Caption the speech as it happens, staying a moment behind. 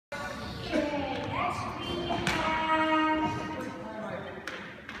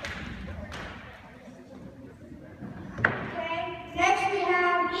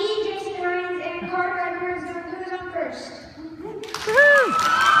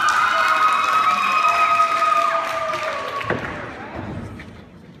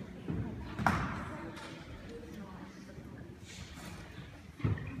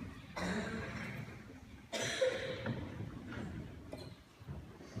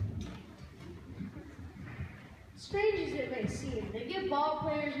Strange as it may seem, they give ball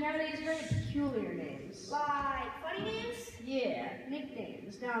players nowadays very peculiar names. Like funny names? Yeah,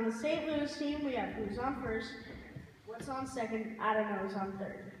 nicknames. Now on the St. Louis team, we have who's on first, what's on second, I don't know who's on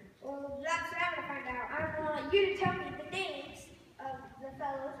third. Well, that's what I'm going to find out. I want you to tell me the names of the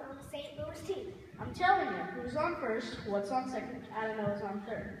fellows on the St. Louis team. I'm telling you, who's on first, what's on second, I don't know who's on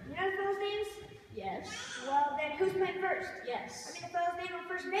third. You know the fellows' names? Yes. Well, then who's playing first? Yes. I mean the fellow's name on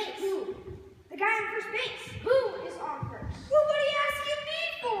first base. Who? The guy on first base. Who is on first? Well, what are you asking me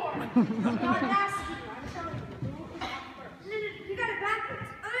for? I'm not asking you, I'm telling you, who is on first? No, you got it backwards.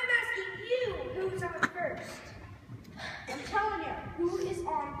 I'm asking you who's on first. I'm telling you, who is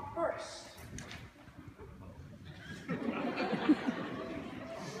on first?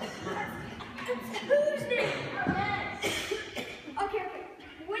 Whose name? Yes. Okay.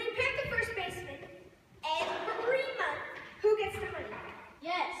 When you pick the first baseman, every month, who gets the money?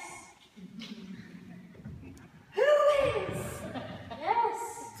 Yes. Who is? Yes.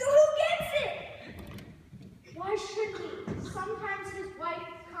 So who gets it? Why should he? Sometimes his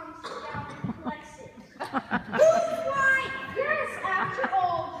wife comes down and collects it. Whose wife? Yes, after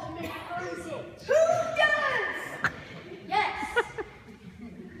all, the man earns it. Who does? Yes.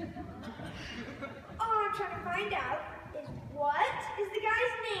 All I'm trying to find out is what is the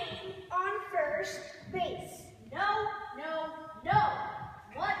guy's name on first base? No, no, no.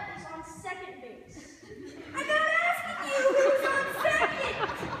 What is on second base? I'm not asking you who's on second.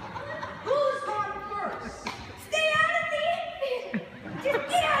 Who's on first? Stay out of the infield. Just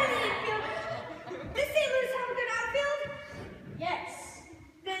get out of the infield. Does St. Louis have a good outfield? Yes.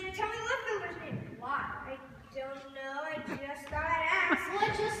 Then tell me the left fielder's name. Why? I don't know. I just thought I'd ask. Well, I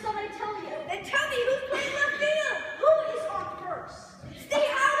just thought I'd tell you. Then tell me who's playing left field. Who is on first? Stay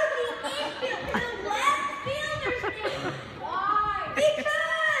out of the infield. The left fielder's name. Why? Because.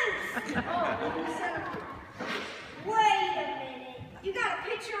 Oh, he said. Wait a minute. You got a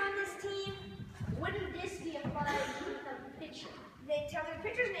pitcher on this team? Wouldn't this be a fun idea with a pitcher? Then tell me the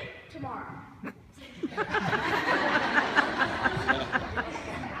pitcher's name. Tomorrow.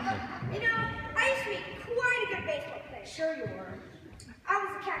 You know, I used to be quite a good baseball player. Sure you were. I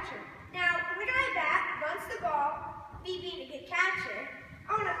was a catcher. Now, when the guy at bat runs the ball, me being a good catcher,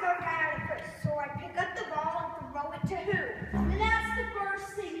 I want to throw the guy out at first. So I pick up the ball and throw it to who? And that's the first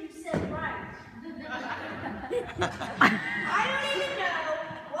thing you said right. I don't even know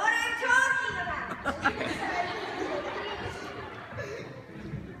what I'm talking about.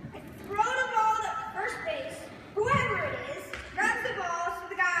 I throw the ball to first base. Whoever it is grabs the ball, so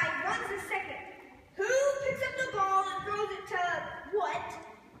the guy runs to second. Who picks up the ball and throws it to what?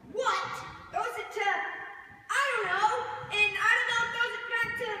 What? Throws it to, I don't know. And I don't know, throws it back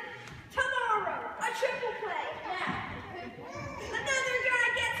to tomorrow. A triple play. Yeah. Another guy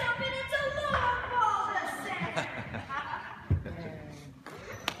gets up and it's a long ball to center.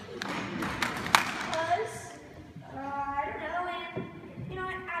 Because? I don't know, and you know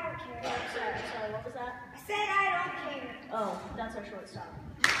what? I don't care. Sorry, what was that? I said I don't care. Oh, that's our shortstop.